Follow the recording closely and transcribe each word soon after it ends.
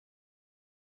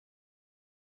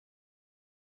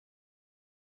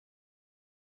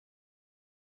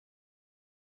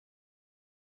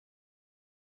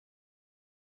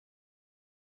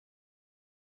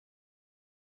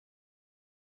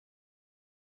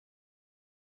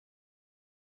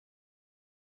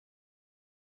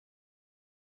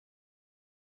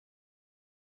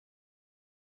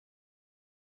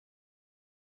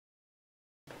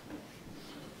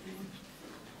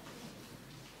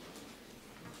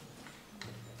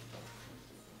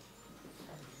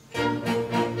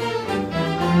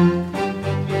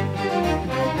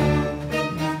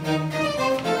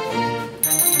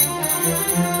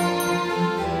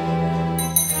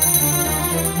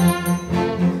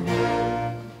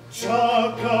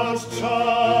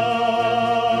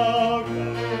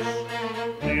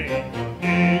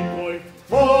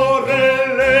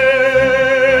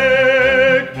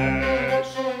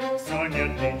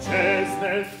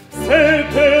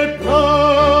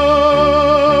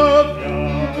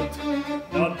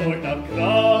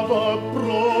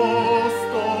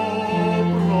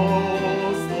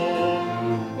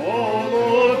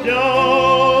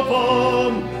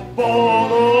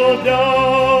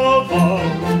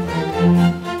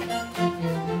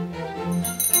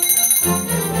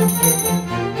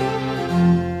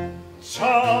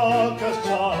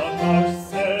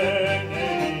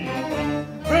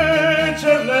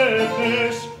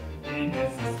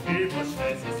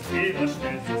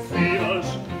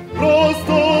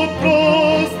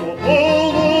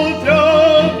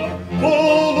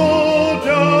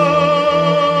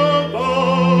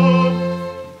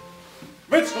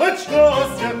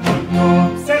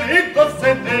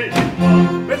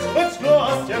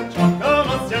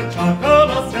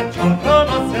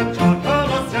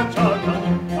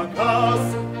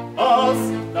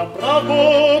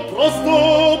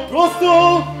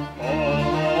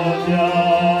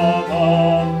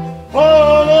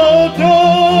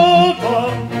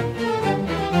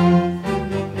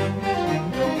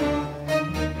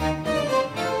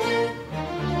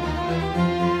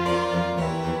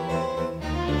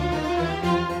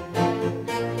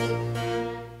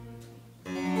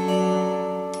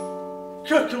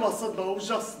Каква съдба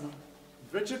ужасна!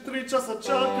 Вече 3 часа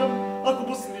чакам, ако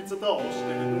босницата още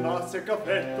не донася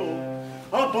кафето,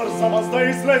 а бързам аз да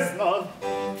излезна.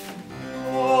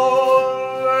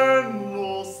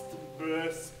 Оленост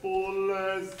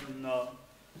безполезна.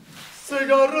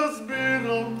 Сега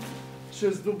разбирам,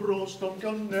 че с добро, щом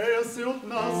към нея се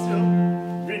отнасям.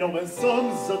 Виновен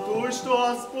съм за той, що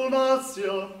аз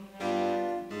понасям.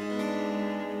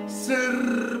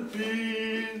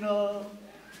 Серпина,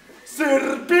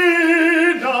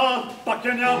 Серпина, пак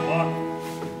я няма.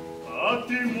 А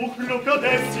ти, мухлю,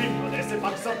 къде си? Къде се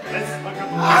пак съм плесна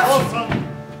като роса?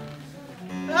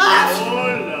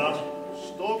 Оля,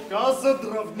 що каза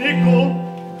Дръвнико?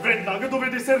 Веднага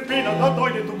доведи Серпина да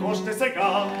дойде тук още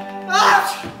сега.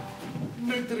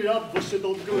 Не трябваше да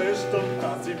отглеждам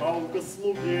тази малка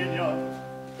слугиня,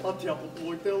 а тя по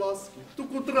твоите ласки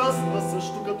тук отрасна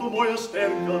също като моя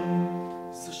щерка.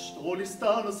 Защо ли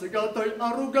стана сега тъй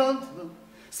арогантна?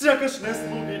 Сякаш не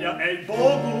слугиня, ей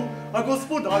Богу, а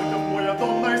господарка в моя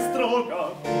дом най-строга.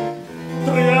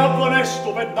 Трябва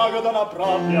нещо веднага да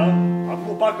направя, а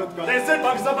хлопакът къде се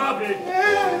пак забави?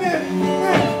 Не!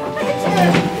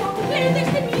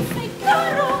 Гледайте, ще ми се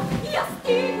каро, я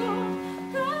стига.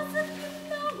 Казах ти,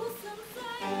 много съм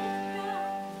заедка.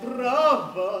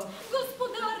 Права!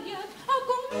 Господарят,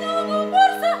 ако много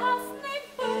бърза, аз не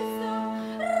бърза.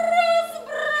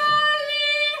 Разбрали?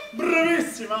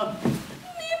 Брависима!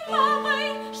 Внимавай,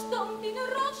 щом ти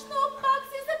нарочно пак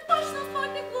си започна с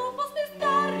твоите глупости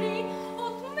стари.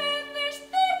 От мене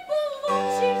ще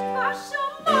получиш два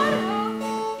шамара.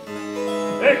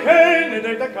 Ехей, не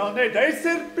дей така, не дей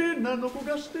Серпина, но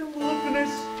кога ще лъгнеш?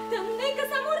 Да нека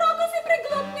само рока се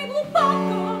преглътне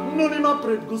глупака. Но нима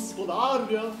пред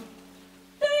господаря.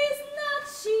 Тъй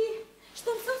значи,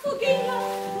 щом съм слугиня,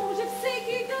 може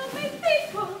всеки да ме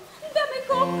тика, да ме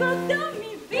кока, да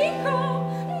ми вика.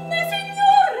 Не,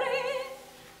 сеньоре,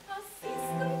 аз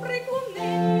искам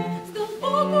преклонение с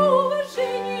дълбоко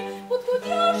уважение,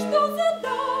 подходящо за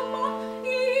дама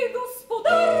и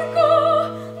господарка,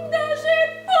 даже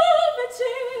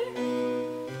повече.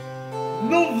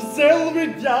 Но взел ви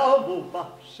дявол,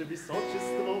 ваше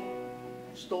височество,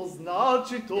 що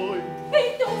значи той?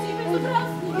 Ей, този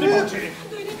безобразно! Не мълчи!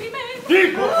 Дойде при мен!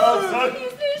 Ти го казах!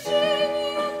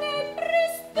 Излишения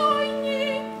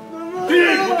непристойни!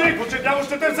 Тихо, че дявол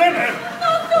ще те вземе! Но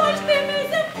той ще ме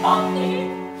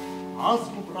запомни! Аз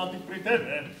го пратих при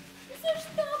тебе.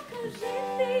 Защо,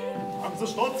 кажете?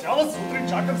 Защо цяла сутрин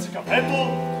чакам си кафето?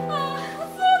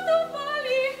 За това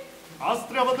ли? Аз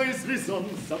трябва да излизам,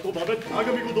 за това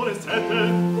веднага ми го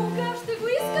донесете. Кога ще го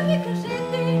искам, ми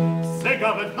кажете?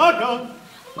 Сега веднага!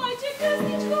 Майче,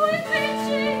 късничко е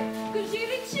вече, кажи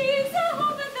речи, за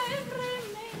хода да е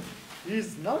време. И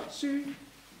значи,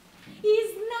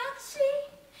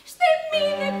 ще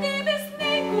минете без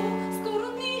него, скоро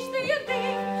ни ще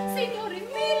ядем. Сеньоре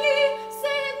мили,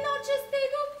 все едно, че сте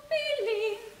го пили.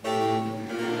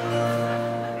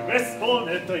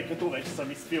 Веспоне, тъй като вече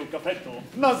съм изпил кафето.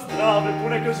 На здраве,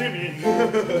 поне кажи ми.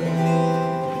 На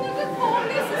какво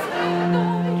ли се смее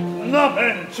той? На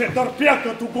мен, че търпя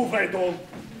като говедо.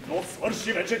 Но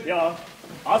свърши вече тя.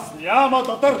 Аз няма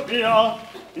да търпя.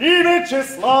 И вече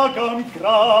слагам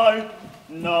край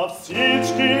на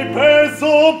всички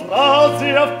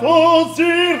безобразия в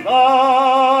този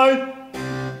рай.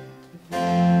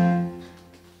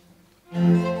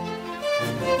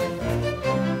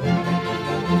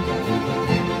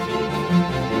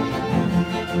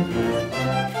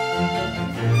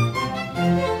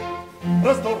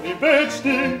 Раздорни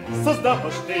вечни,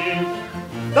 създаващи,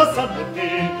 да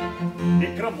съмнени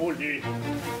и крамоли,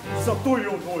 за той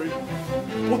оной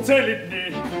по цели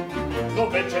дни, но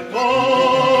вече точка,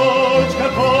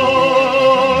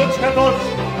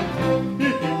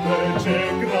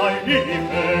 и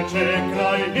вече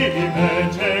край,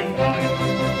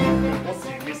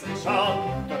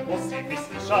 Какво си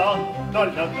мислиша, да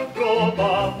лягам в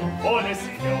гроба, о не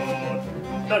сеньор,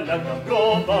 да лягам в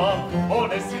гроба, о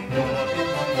не сеньор.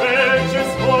 Вече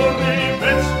скорни,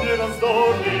 вечни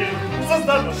раздори,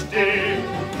 създаващи,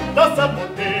 да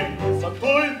съботи, за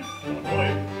той,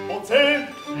 оце,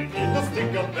 и да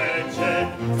стигам вече,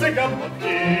 сега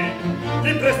мъдки,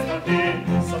 и престани,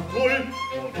 за той,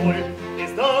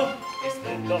 изда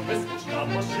безкучна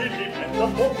машини, да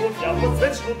поклонява с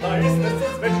вечно наистне, с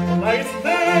вечно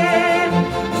наистне,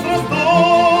 с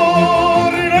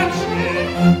раздори вечни.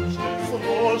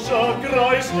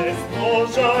 Ще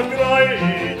сложа край и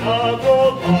на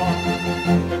дома.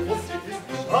 Какво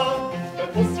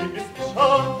си мислиш,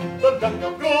 да лягам в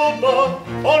гроба,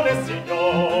 о не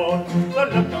сеньор, да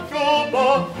лягам в гроба,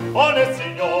 о не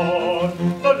сеньор,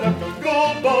 да лягам в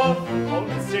гроба, о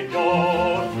не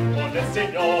сеньор. Ole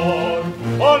signor,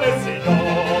 ole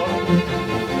signor.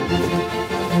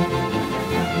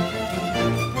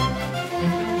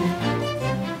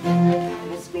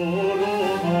 Skoro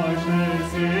majne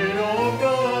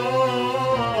siroga,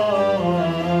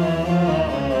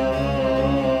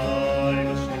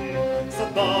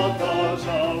 Sadata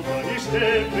žalba nište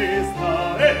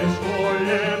priznaješ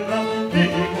voljena i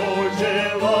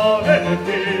hoćela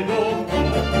ti dobro.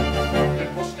 Ne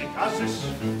pošli kažeš,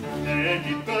 ne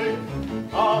mi taj,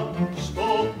 a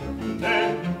što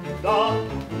ne da,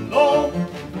 no,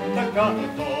 taka je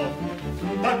to,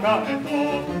 taka je to,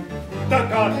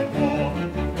 taka je to.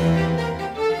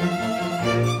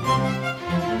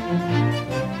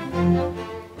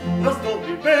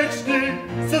 Razdobri večni,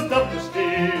 sazdavljaš ti,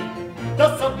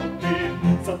 da sam ti,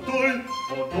 za tuj,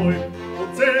 podoj,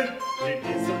 oceli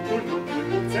i za tuj,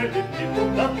 oceli ti,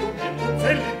 da tu mi,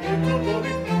 oceli ti, podoj,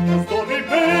 razdobri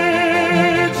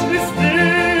večni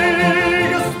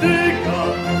stiga, stiga,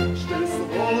 šte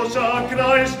složa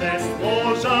kraj, šte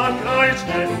složa kraj,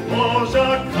 šte složa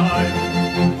kraj.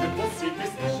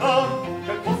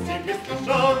 Kako si misliš,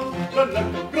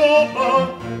 velika groba,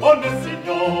 on je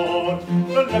signor,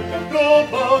 velika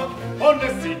groba, on je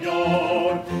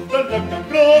signor, velika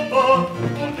groba,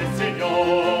 on je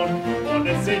signor, on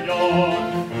je signor,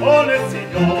 on je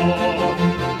signor.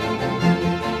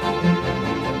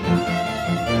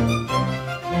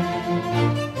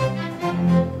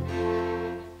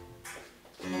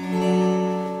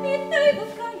 И тъй в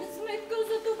крайна сметка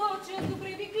за това, че аз добре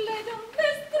ви гледам,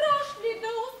 безстрашни да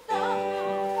остана.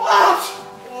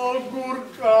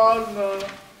 Огуркана,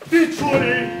 ти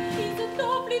чули? И за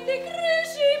топлите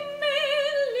грижи,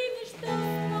 мили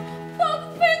нещастна, пак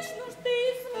вечно ще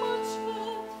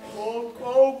измъчват. О,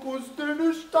 колко сте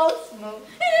нещастна!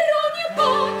 Ирония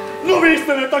пак! Но вие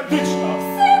сте нетактична!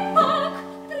 Все пак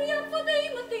трябва да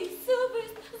имате и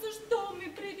съвест, защо ме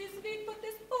предизвиквате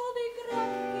с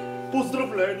подигравки.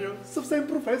 Поздравления! Съвсем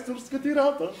професорска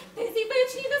тирада! Тези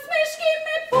вечни насмешки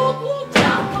ме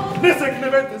подлучават. Не се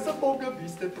гневете, за Бога, ви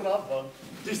сте права!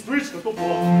 Ти стоиш като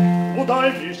плод,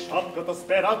 подай ми шапката с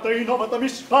перата и новата ми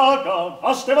шпага,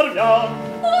 аз ще вървя!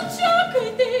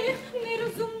 Очакайте,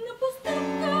 неразумна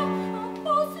постъпка, а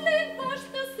после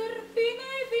вашата сърпина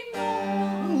е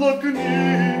вино. Лъкни,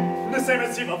 не се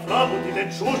меси в работите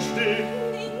чужди!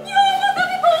 И няма да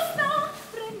ви пусна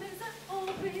време за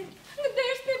обед. Где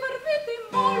ще вървите,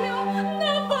 моля,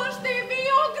 на вас ще ви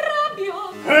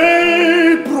ограбят.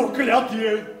 Ей,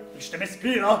 проклятие! И ще ме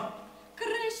спира!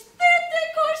 Крещете,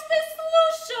 кой ще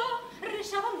слуша?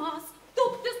 Решавам аз.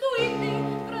 Тук да стоите,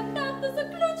 вратата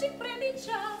заключих преди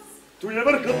час. Той е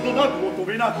върхът на наглото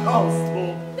ви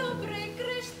нахалство. Добре,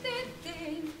 крещете.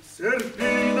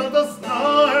 Серпина, да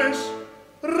знаеш,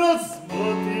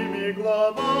 размъти ми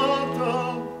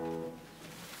главата.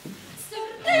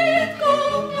 Сърдитко,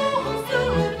 много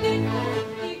сърдитко,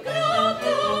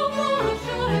 играта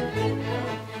ваша е петка.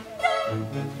 Да,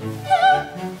 да,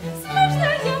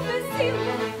 смешна тя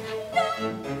безсилна. Да,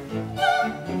 да,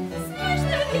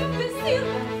 смешна тя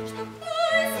безсилна. Що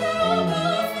той за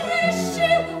вас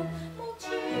решила?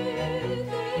 Мълчете,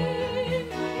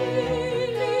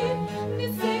 мили, не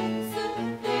се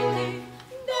сърдете.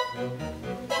 Да,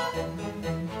 да,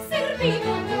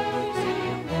 Серпина не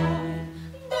желай.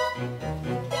 Да,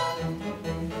 да,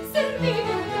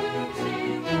 Серпина не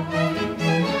желай.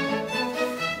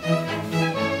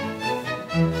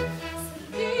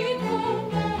 Сърдитко,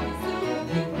 мой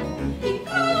сърдитко,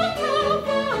 играта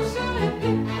ваша е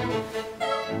петка.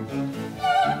 Да,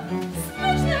 да,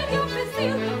 смешна тя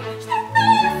безсилна, що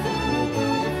той за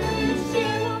вас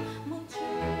решила.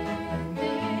 Мълчете,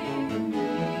 мили,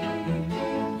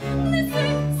 не се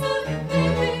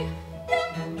сърдете. Да,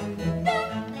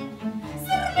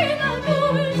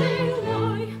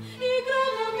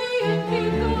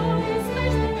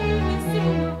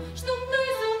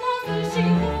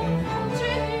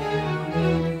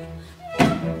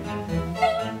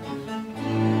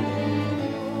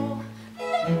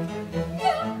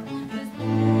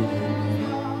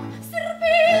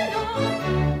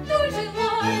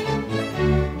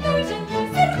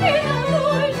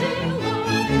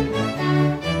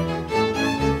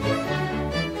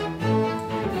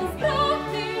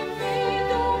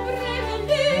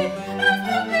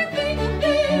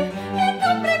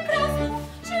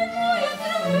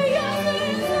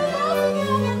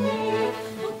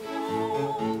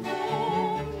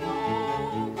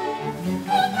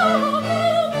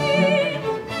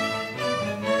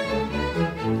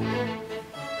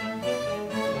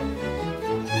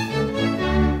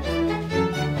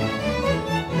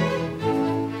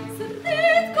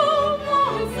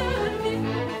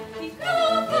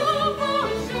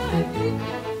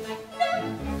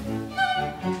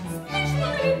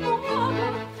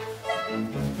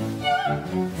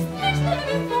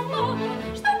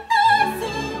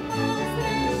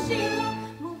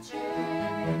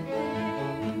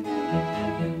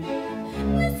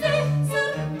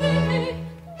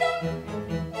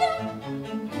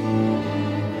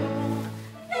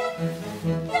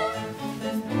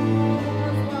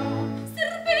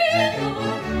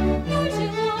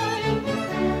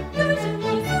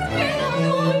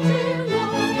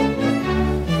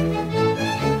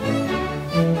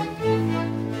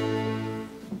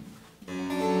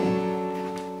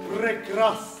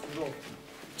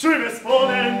 Чуй,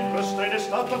 Веспоне, пръщай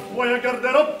нещата в твоя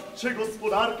гардероб, че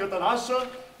господарката наша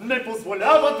не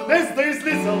позволява днес да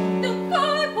излизам.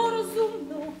 Така е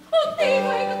по-разумно.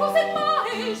 Отивай, какво се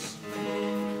маеш.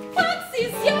 Пак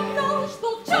си зяпнал,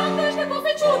 що чакаш, какво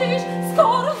се чудиш.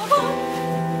 Скоро навън.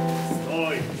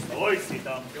 Стой си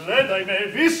там, гледай ме,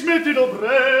 виж ме ти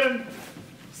добре.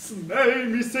 Смей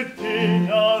ми се ти,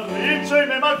 наричай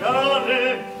ме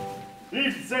магаре и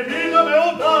вземи да ме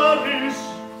удариш.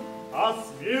 Аз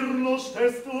мирно ще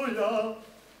стоя,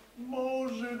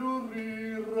 може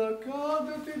дори ръка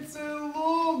да ти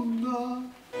целуна.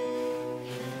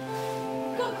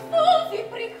 Какво ви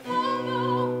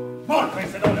прихвана? Махай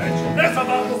се далеч,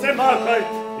 незабавно се махай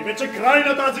и вече край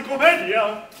на тази комедия.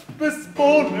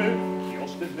 Веспоне, и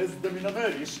още днес да ми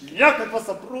намериш някаква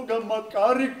съпруга,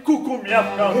 макар и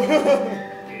кукумявка.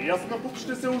 И аз напук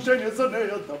ще се оженя за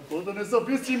нея, да бъда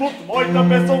независим от моята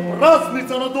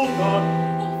безобразница на духа.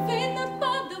 Овена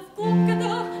пада в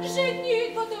купката,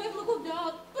 женитбата е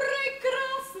благодат,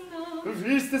 прекрасна.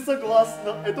 Вие сте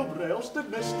съгласна, е добре, още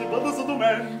днес ще бъда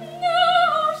задумен. Не,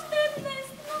 още днес,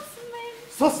 но сме.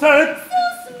 С теб?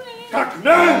 С мен. Как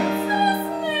не? С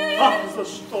мен. А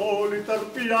защо ли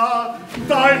търпя?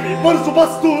 Дай ми бързо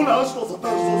бастуна, що за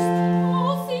дързост?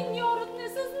 О, сеньорът не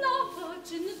съзнава,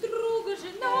 че на друга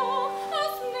жена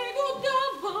аз не го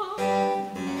давам.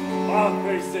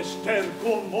 Махай се,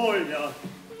 щерко моя!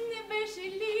 Не беше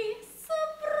ли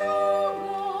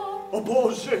съпруга? О,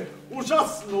 Боже,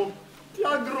 ужасно!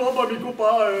 Тя гроба ми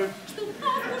копае! Щом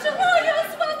аз му желая,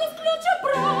 с вас да сключа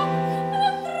брак,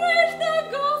 отрежда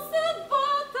го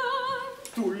съдбата.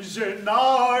 Той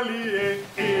жена ли е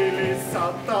или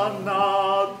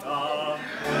сатаната?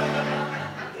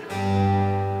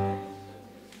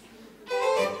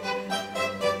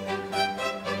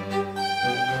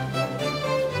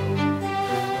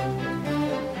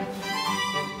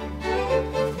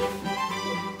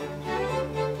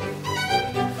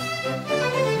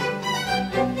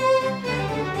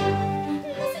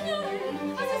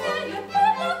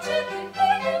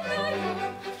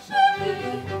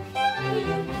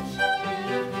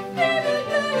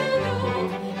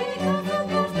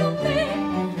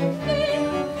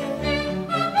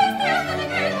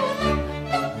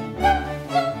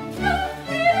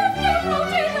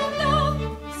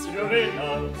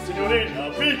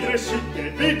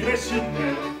 Ви грешите,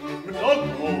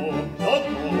 много,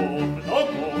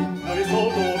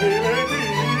 нависоко ви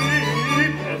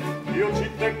летите, и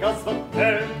очите казват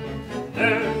не,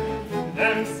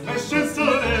 смешен са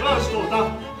не вашето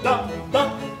да,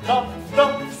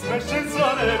 смешен са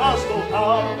не вашето да.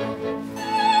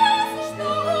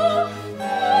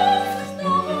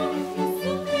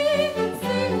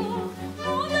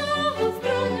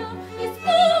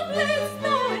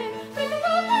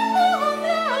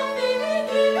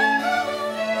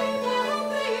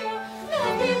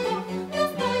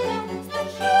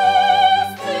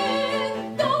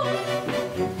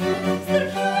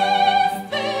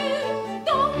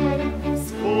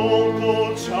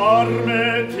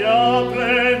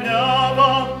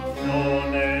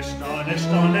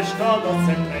 Неща да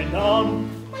се предам.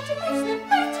 Маче,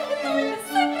 той не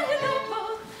се предава,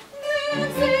 не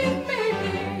вземете.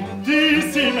 Ти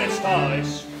си мечтаеш.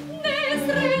 Не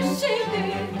срешете.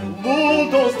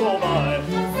 Мудрост това е.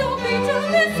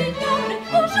 Заобичате си добре,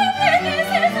 оженете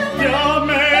се за мен. Тя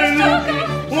ме люби.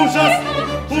 Ужасно.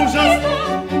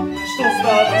 Що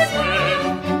става с мен?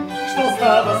 Що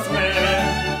става с мен?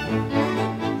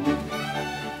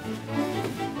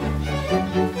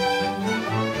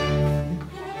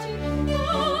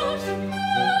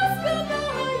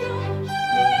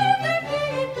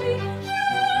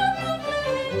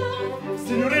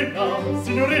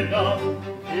 Signorina,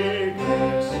 che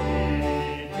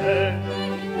crescite.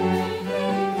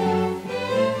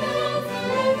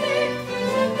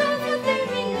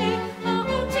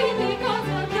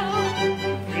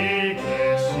 Vi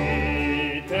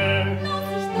crescite.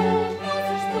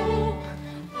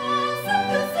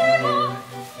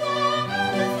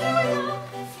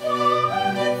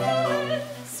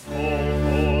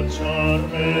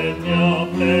 Scocciarme ti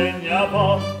aplegnava.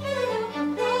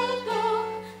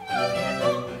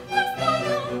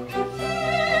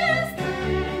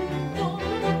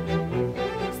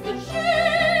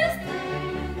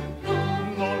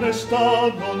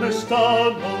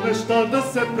 Неща да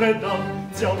се предам.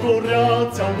 Цял горя,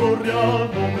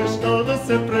 но неща да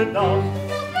се предам.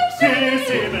 Ти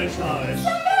си мечтаеш,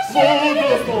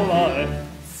 мудрост това е.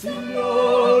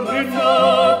 Синьорина,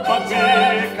 пак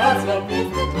ми казвам.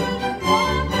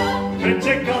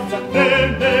 Вече казах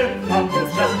не, ако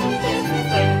часто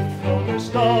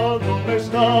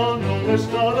но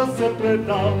неща да се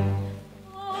предам.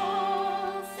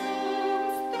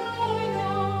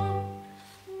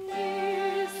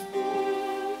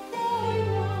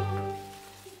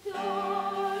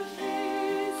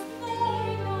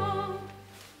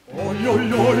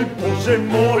 Боже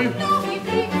мой,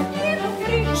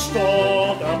 добри,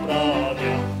 що да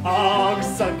правя, ах,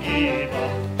 загиба.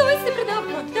 Той се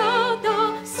предава, да.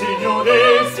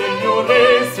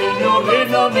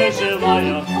 Синьорина, не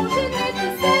желая. Оженете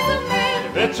се за мен.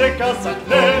 Вече казах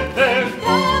не.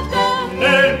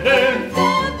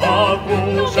 Ах,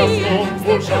 ужасно,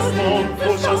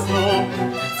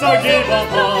 загибам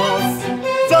аз.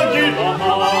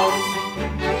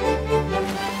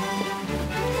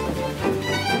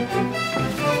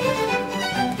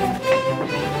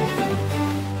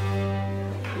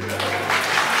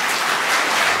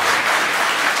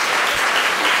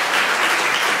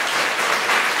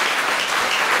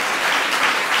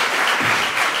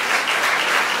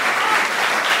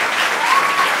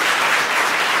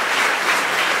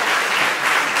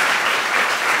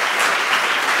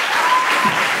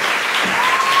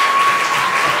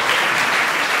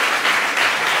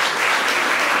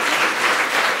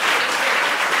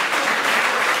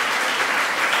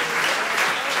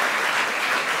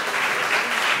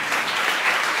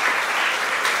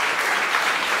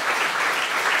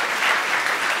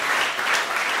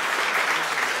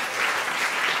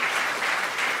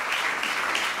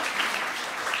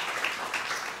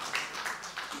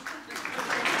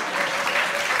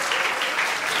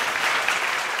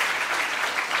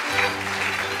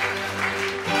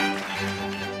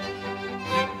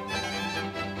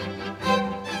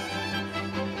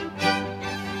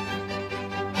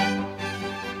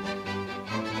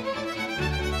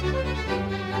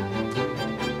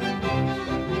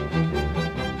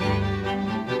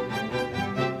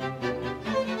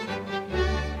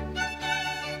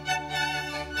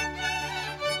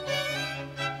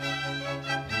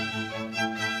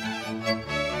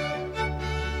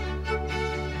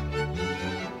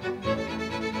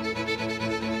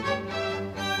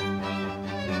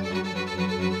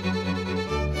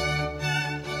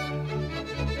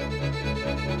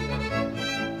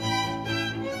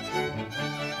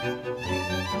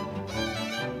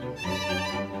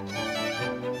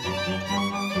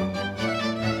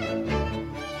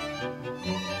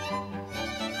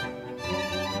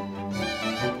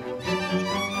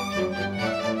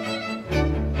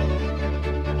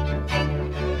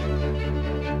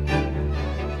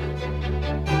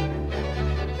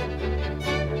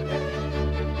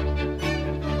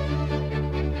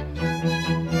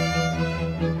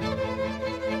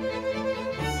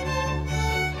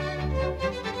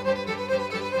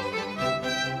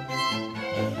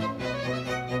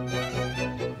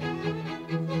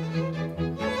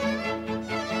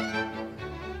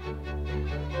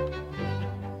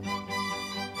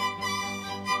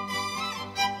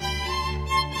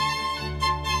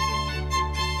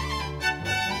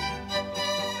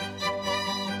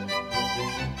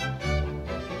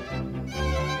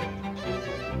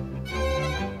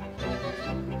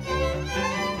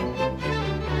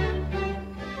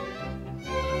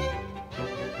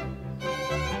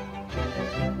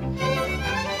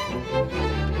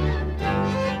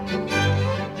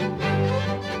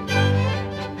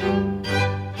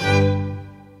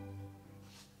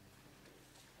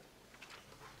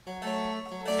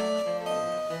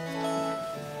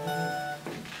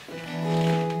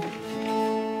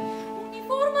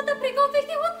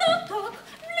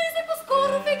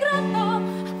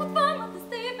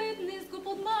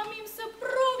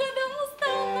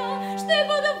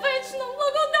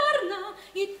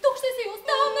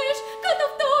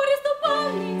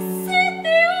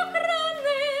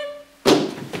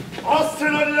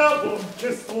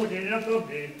 че слугинята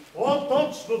ми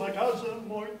по-точно да кажа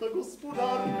моята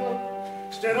господарка.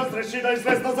 Ще разреши да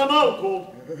излезна за малко.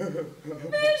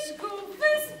 Вешко,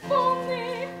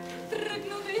 Веспоне,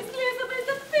 тръгна да излеза без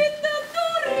да пита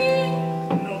дори.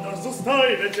 Но дързостта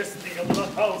и вече стига до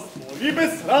нахалство и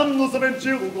безсрамно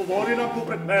завенчило говори нако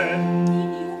пред мен. И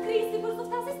ни укрий се бързо в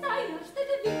тази стая, ще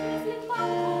те викне след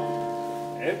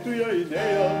малко. Ето я и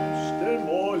нея, ще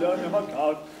моля, няма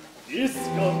как.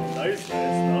 Искам да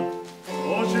излезна,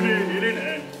 може ли или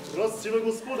не, красива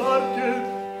господарке.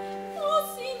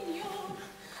 О, синьор,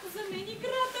 за мен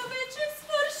играта вече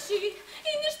свърши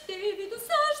и не ще ви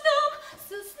досаждам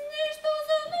с нищо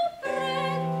за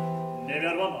напред. Не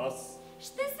вярвам аз.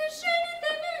 Ще се жените,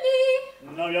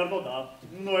 нали? Навярно да,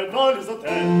 но едва ли за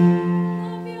те.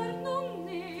 Навярно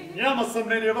не. Няма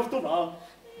съмнение в това.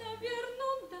 Навярно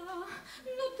да,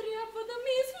 но трябва да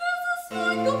мисля за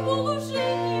своето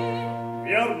положение.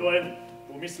 Вярно е,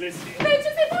 помисли си. Вече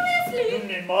се помисли.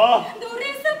 Нима.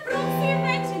 Дори съпруг си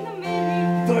вече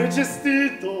намери. То е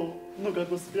честито, но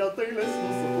като спята и лесно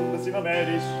съпруг да си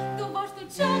намериш. Това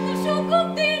ще чакаш от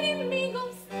години мигом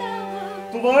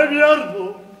става. Това е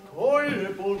вярно.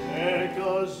 Ой, поне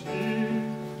кажи.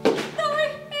 Той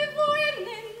е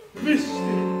военен. Виж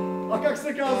ти, а как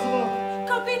се казва?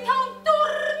 Капитан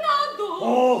Торнадо.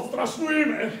 О, страшно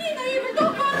име! И на името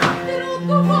характера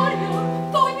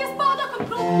отговоря. Той не спада към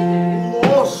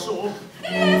пробите. Лошо!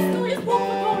 Лесно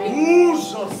избухва той.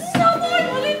 Ужас!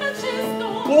 Завойва ли на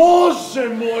често? Боже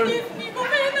мой! И в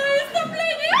мигове на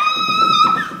изтъпление.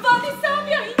 Вади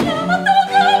самия и няма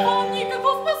тогава никакво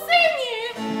спасение.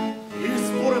 И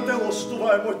според е лошо,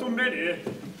 това е моето мнение.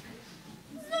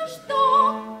 Защо?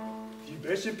 Ти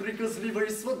беше приказлива и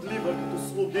свъдлива като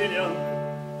слугиня.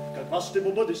 Каква ще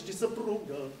му бъдеш ти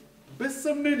съпруга? Без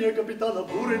съмнение, капитана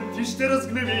Бурен, ти ще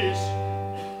разгневиш.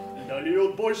 Дали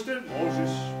от бой ще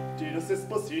можеш ти да се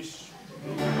спасиш?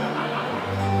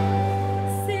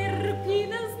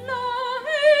 Серпина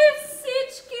знае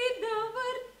всички да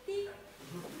върти.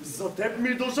 За теб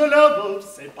ми дожалява,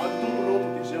 все пак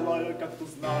доброто ти желая, както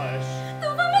знаеш.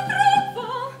 Това ме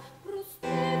трябва.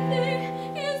 Простете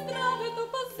и здравето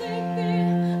пазете.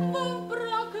 В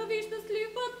брака ви щастлив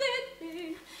бъдете.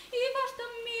 И вашата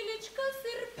миличка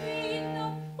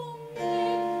Серпина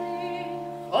помнете.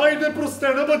 Айде,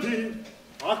 простена бъди,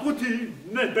 ако ти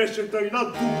не беше тъй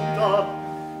надута,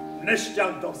 не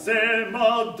щях да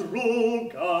взема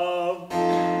друга.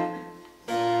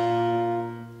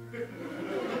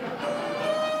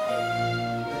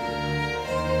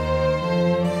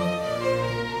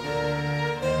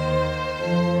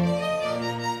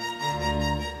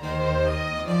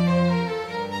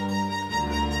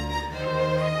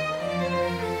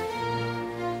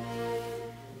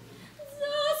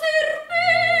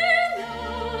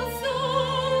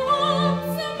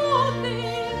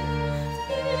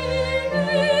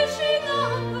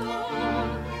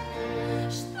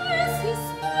 Ще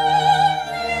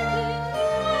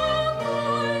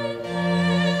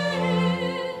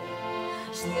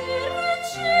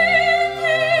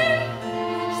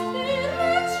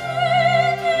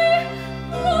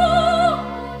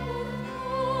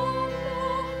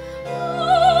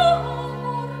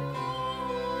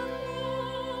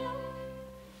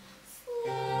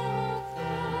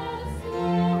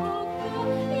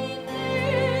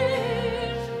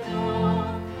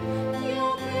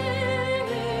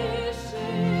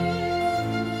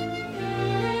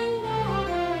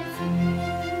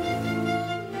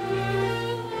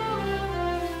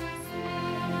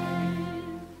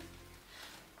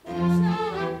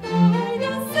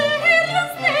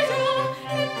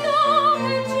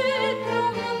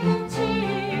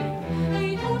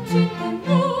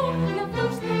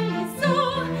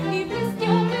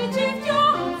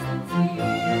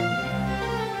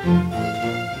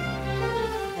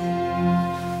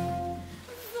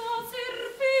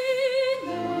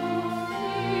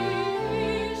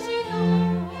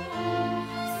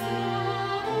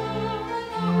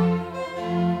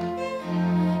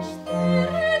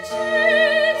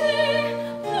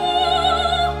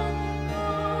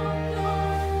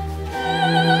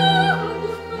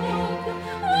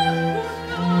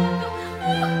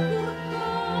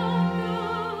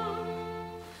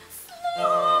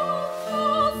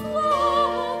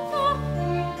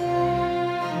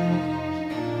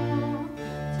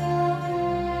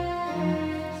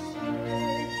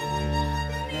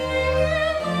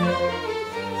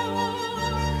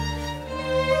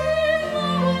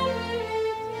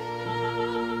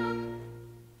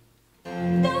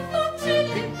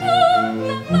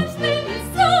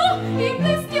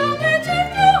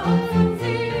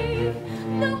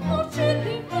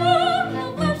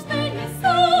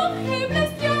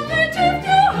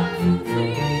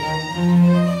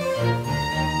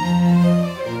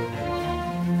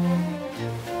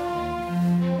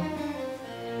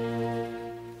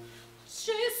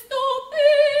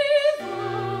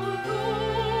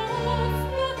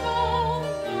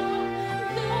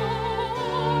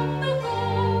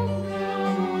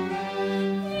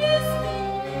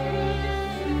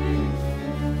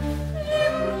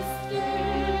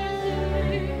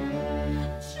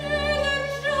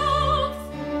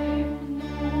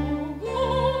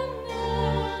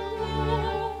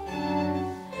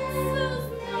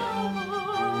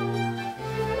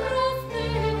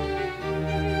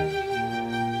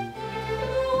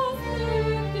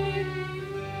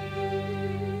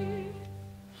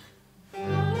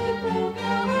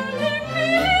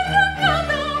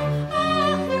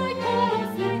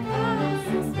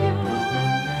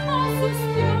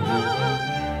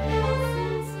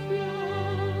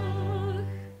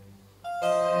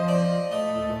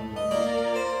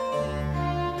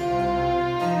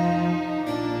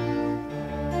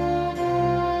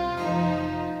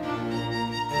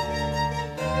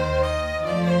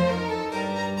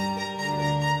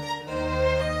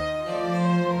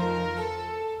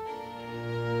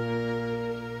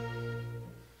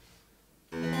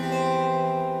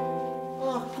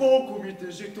Колко ми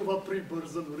тежи това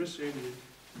прибързано решение.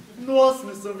 Но аз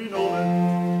не съм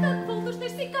виновен. Каквото ще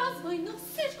си казвай, но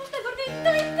всичко ще върви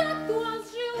тъй, както аз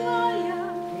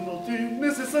желая. Но ти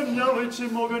не се съмнявай, че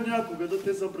мога някога да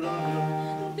те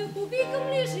забравя. Да повикам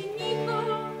ли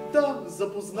жениха? Да,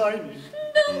 запознай ни.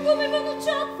 Дълго ме вън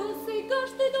очаква, сега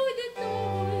ще дойде той.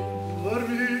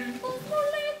 Върви.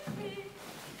 Позволете.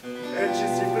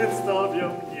 Че си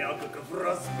представям някакъв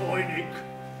разбойник.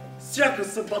 Всяка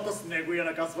съдбата с него я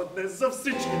наказва днес за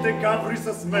всичките гаври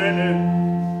с мене.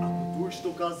 Ако той,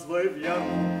 що казва, е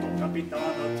вярно, то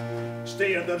капитанът ще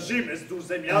я държи между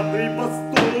земята и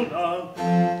бастуна.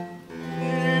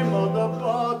 Има да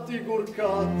пати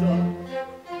горката.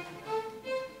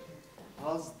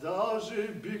 Аз даже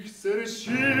бих се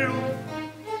решил,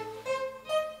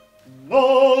 но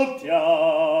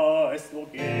тя е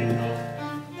слугина.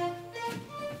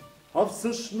 А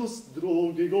всъщност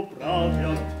други го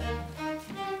правят.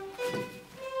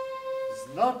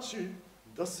 Значи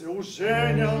да се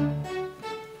оженя.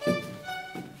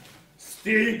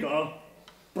 Стига,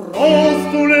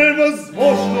 просто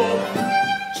невъзможно,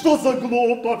 що за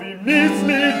глупави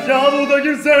мисли дявол да ги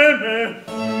вземе.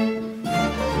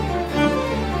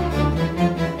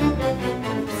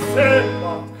 Все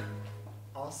пак,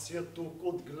 аз я тук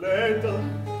отгледах.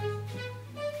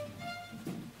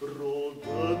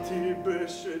 Родът ти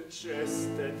беше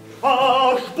честен.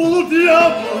 Ах,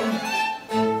 полудявол!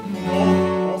 Но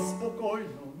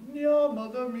по-спокойно няма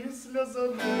да мисля за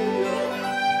нея.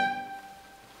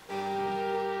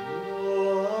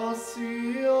 Но аз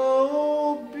я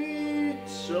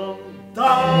обичам,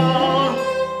 да,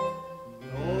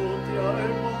 но тя е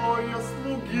моя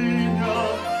слугиня.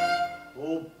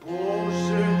 О,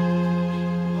 Боже,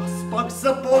 аз пак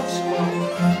започвам.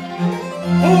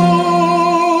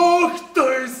 Ох,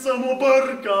 тъй съм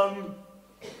объркан.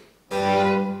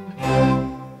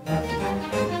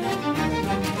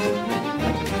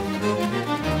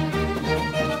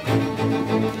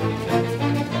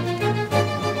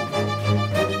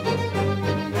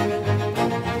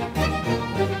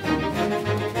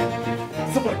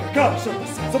 Забърка кашата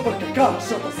сам, забърка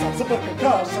кашата сам, забърка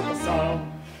кашата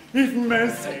сам. И в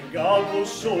мен сега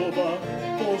бушува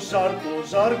пожар,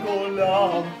 пожар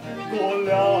голям,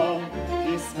 голям.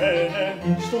 И с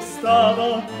мене, що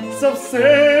става,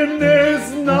 съвсем не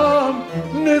знам,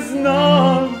 не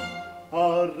знам.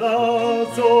 А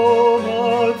разумът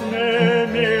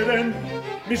немирен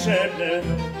ми шепне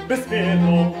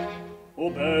безпирно: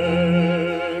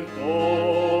 Уберто,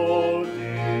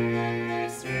 ти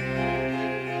си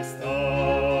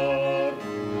стар,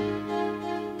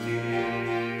 ти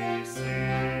си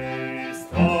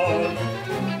стар.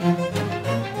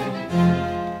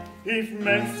 И в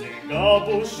мен сега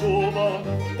бушува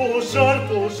пожар,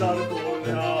 пожар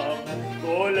голям,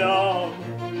 голям.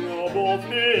 Любов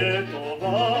ли е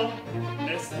това?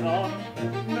 Не знам,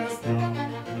 не знам.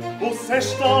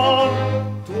 Усещам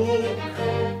тук,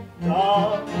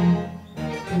 да.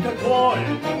 Какво е?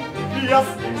 И аз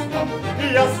не знам,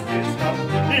 и аз не знам,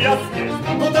 и аз не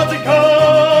знам. Но да ти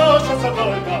кажа,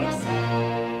 забърках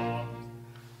сам.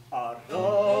 А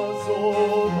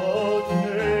разумът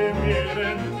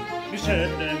немирен ми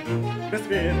шепне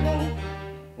безвирно: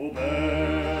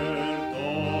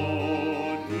 Уберто,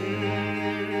 ти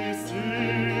си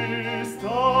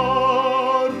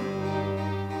стар,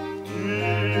 ти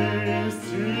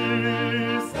си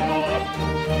стар.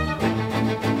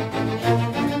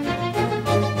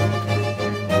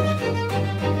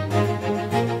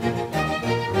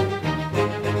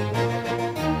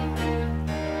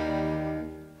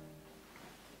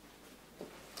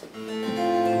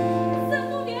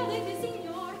 Заповядайте,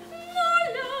 сеньор,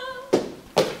 моля.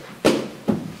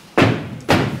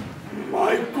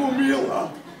 Майко мила,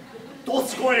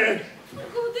 тоско е!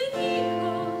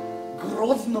 Годеника.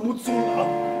 Грозна муцуна,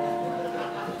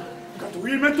 като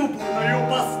името бурна и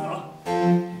опасна.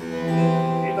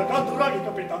 И така, драги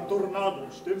капитан Торнадо,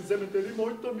 ще вземете ли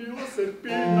моята мила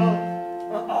Серпина?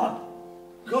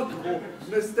 Какво?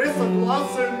 Не сте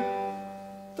съгласен?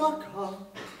 Така,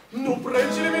 но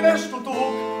пречи ли ми нещо тук?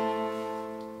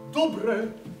 Добре,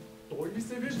 той ми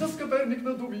се вижда скъперник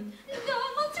на думи. Да,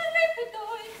 мълчалив е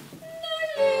той,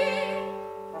 нали?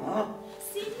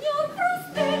 Сеньор,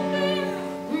 простете.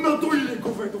 На той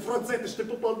лековето в ръцете ще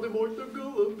попадне моята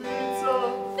гълъбица.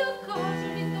 Да каже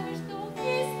ли той, що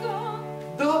иска?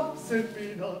 Да,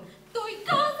 Серпина. Той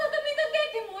каза да ми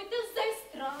дадете моята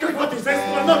сестра. Каква ти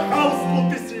сестра? На халство,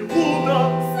 ти си луда.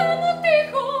 Само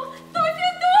тихо, той ви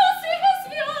досиха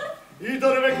свяр. И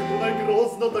да реве като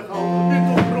най-грозната халка,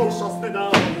 нито грош аз не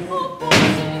давам. О,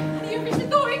 Боже, я вижте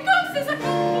той как се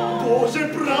захъпва.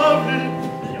 Боже, прави!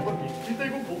 Я вървихте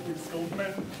го, колко иска от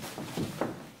мен.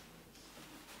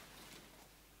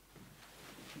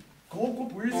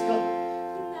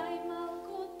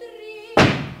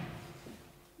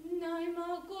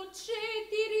 Малко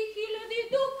 4000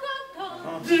 дуката.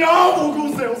 Дявол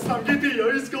го взел сам ги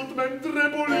тия, иска от мен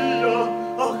дреболия.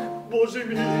 Ах, Боже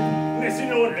ми, не,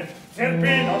 синьоре,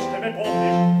 Серпина ще ме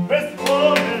помниш.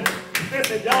 Веспоне, ще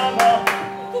се няма.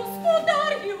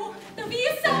 Господарю, да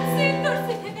вие сам се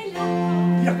търсите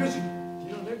велята. Я кажи,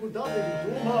 ти на него даде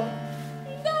ли дума?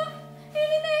 Да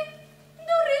или не,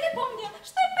 дори не помня,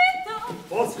 ще питам.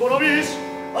 По-скоро виж,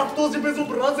 ах този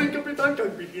безобразен капитан,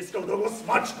 как бих искал да го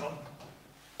смачкам.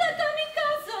 Така ми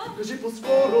каза. Кажи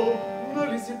по-скоро,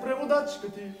 нали си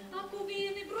преводачка ти? Ако вие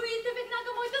не броите веднага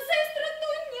моята сестра,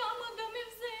 той няма да ме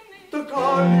вземе. Така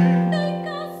ли? Той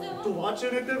каза. Това, че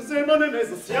не те взема, не ме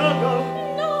засяга.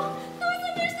 Но той за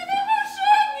мен ще ме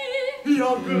ожени.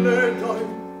 Я гледай.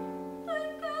 Той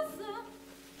каза,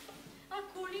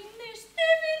 ако ли не ще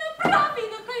ви направи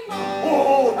на кайма.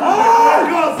 О, това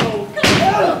е казал!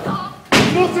 Каза!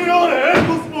 Но, сеньоре,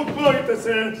 ето, успокойте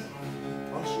се.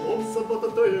 А щом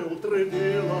съдбата те е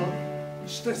отредила,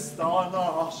 ще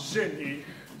стана жених.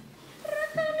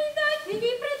 Ръка ми дайте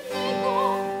ги пред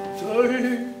него.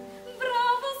 Тъй.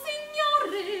 Браво,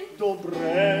 сеньоре.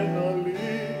 Добре, нали?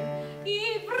 И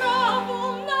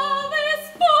браво на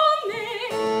Веспоне.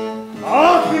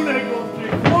 Ах,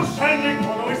 негодник, мошенник,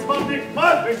 поно изпадних,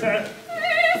 мъртви се!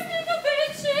 Истина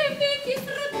вече веки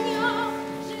сродня,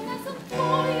 жена съм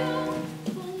твоя,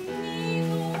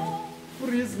 помнино.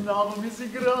 Признавам,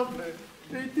 изигравме,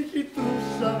 ей ти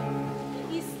хитруша.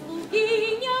 И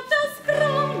слугинята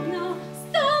скромна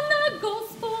стана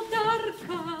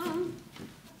господарка.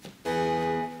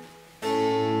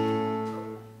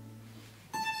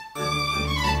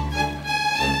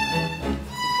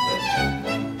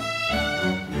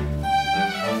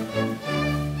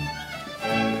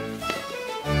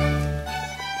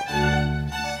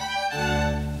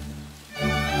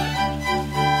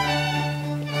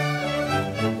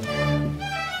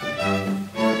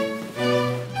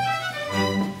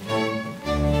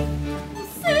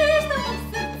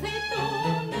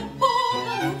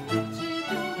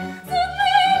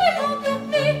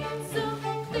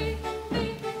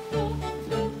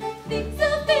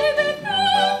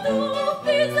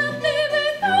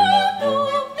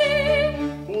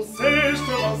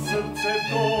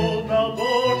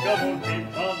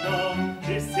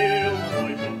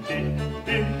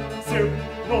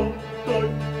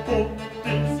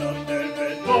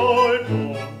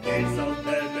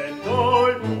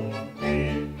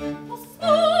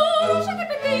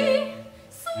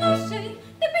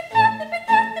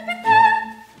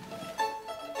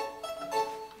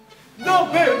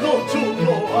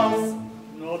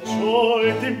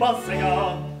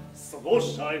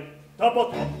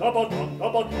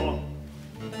 Топотрон.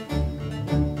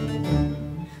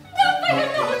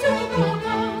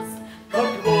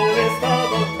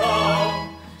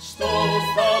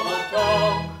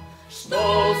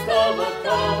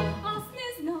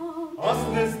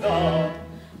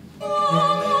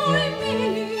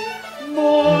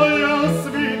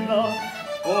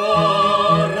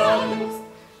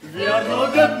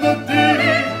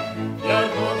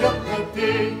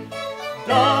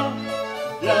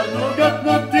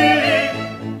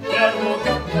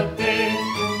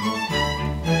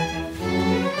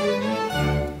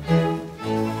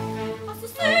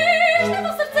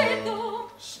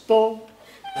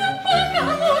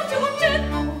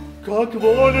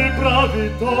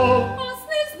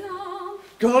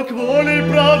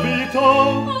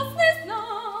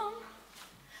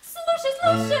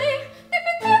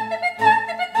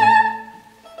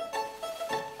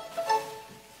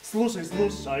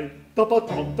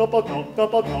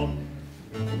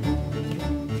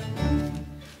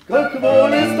 Какво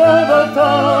ли става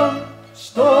там?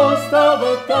 Що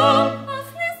става там?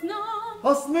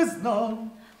 Аз не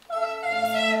знам.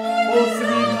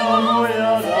 Освидна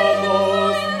моя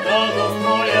радост, радост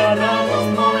моя,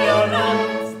 радост моя,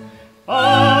 радост.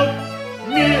 Ах,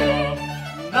 мила,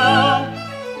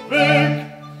 навек,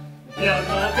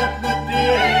 вярно гадна ти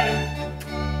е,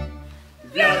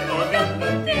 вярно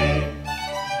гадна ти е.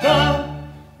 Да,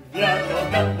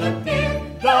 вярно гадна